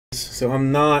so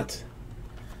I'm not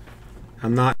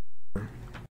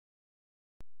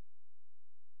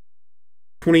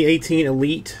 2018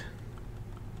 Elite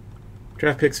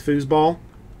Draft Picks Foosball.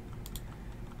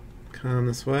 Come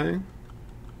this way.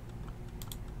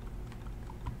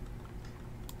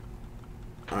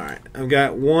 Alright, I've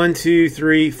got 1, 2,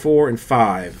 3, 4, and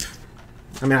 5.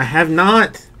 I mean, I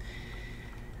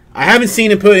haven't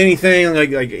seen him put anything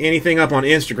like anything up on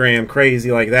Instagram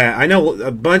crazy like that. I know a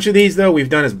bunch of these though we've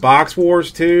done as box wars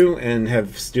too, and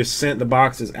have just sent the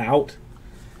boxes out.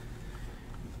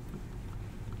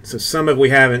 So some of we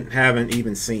haven't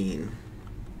even seen.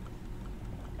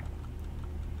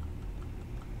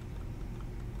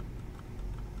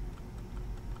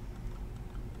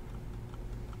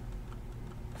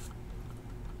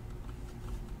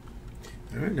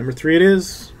 All right, number 3 it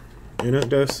is. Uno,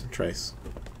 dos, tres.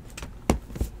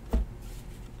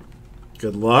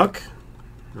 Good luck.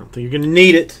 I don't think you're going to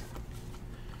need it.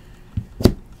 I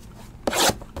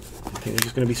think it's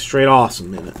just going to be straight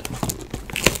awesome in it.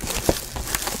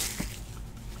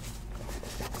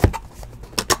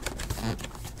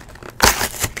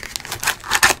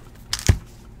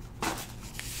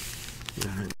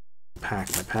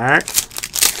 Pack by pack.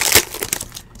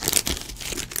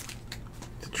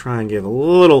 To try and give a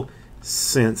little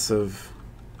sense of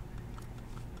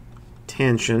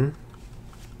tension.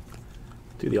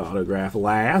 Do the autograph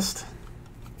last.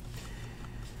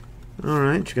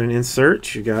 Alright, you got an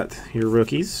insert. You got your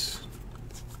rookies.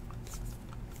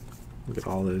 We'll get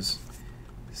all those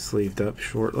sleeved up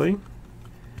shortly.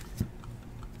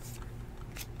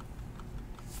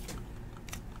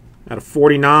 Out of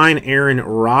 49, Aaron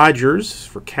Rodgers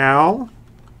for Cal.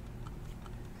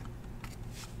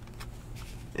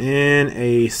 And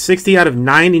a 60 out of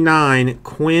 99,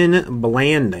 Quinn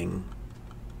Blanding.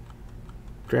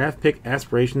 Draft pick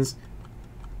aspirations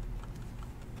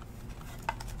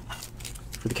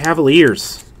for the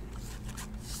Cavaliers.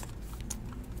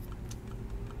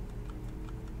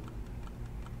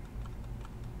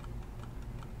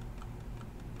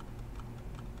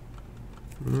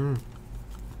 All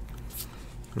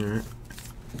right,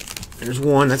 there's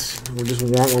one. We're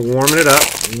warming it up.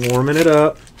 Warming it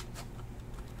up.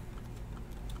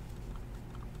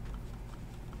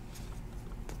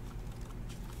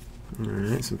 All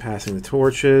right, some passing the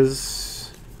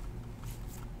torches.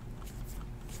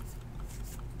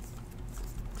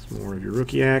 Some more of your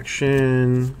rookie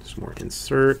action. Some more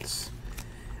inserts.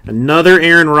 Another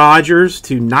Aaron Rodgers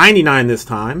to 99 this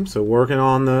time. So working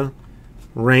on the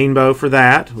rainbow for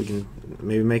that. We can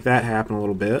maybe make that happen a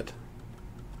little bit.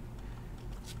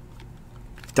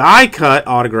 Die cut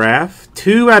autograph,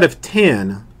 2 out of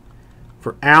 10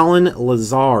 for Alan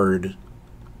Lazard.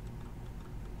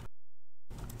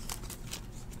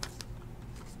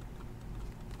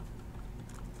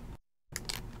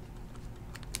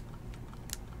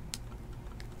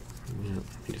 Yep,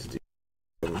 you just do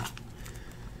it.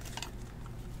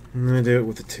 I'm gonna do it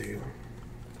with the 2.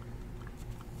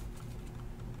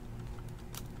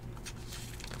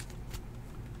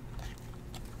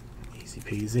 Easy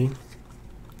peasy.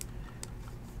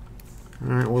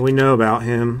 Alright, what do we know about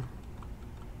him?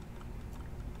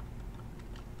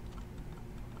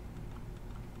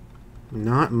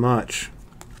 Not much.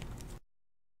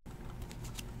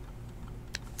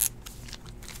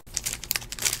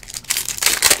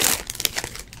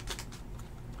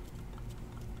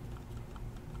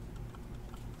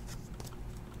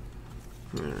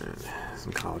 Alright,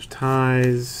 some college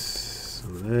ties,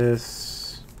 some of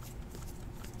this,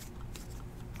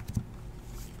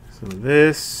 some of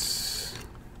this.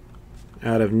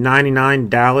 Out of 99,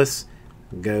 Dallas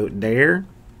Goedert,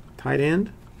 tight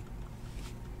end.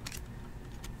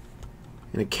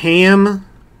 And a Cam.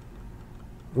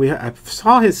 I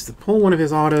saw pull one of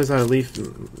his autos out of Leaf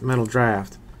Metal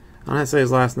Draft. I don't know how to say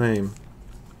his last name.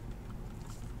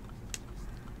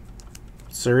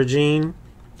 Surgine.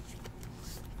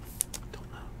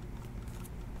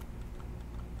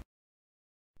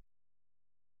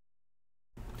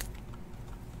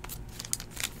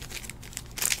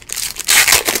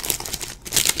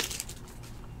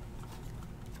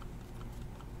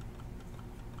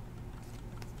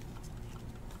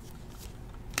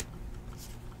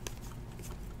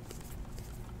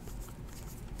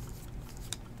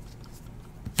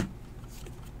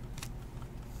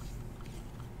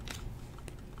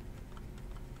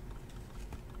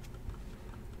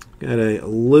 Got a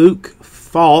Luke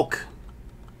Falk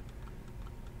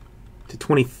to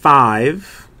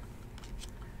 25.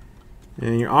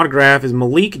 And your autograph is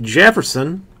Malik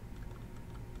Jefferson,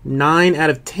 9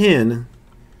 out of 10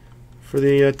 for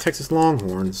the Texas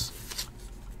Longhorns.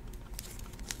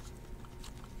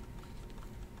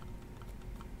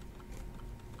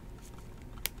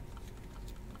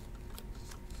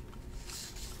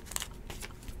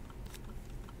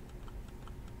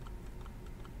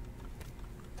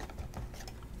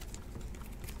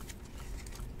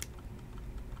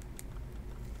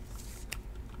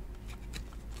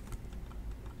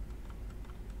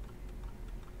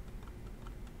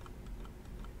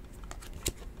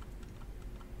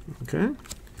 Okay.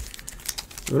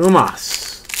 Uno más.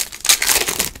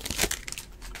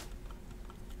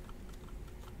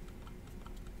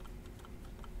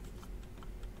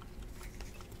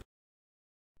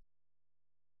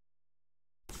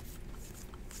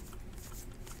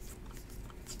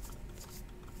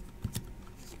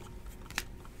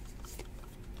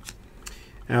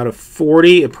 Out of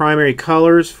 40 primary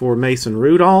colors for Mason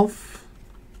Rudolph.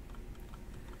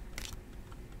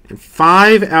 And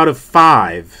 5 out of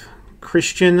 5,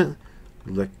 Christian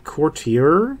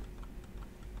LeCourtier.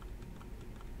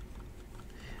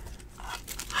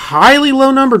 Highly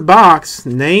low numbered box.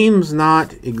 Name's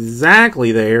not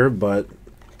exactly there, but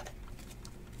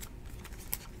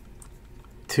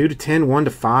 2 to 10, 1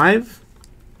 to 5.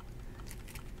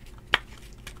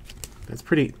 That's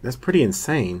pretty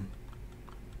insane.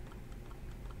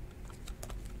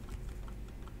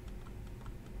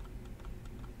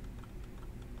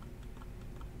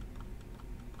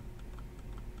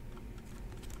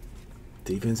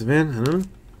 Defensive end, I don't know.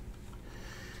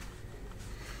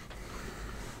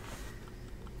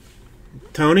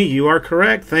 Tony, you are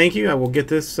correct. Thank you. I will get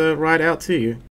this right out to you.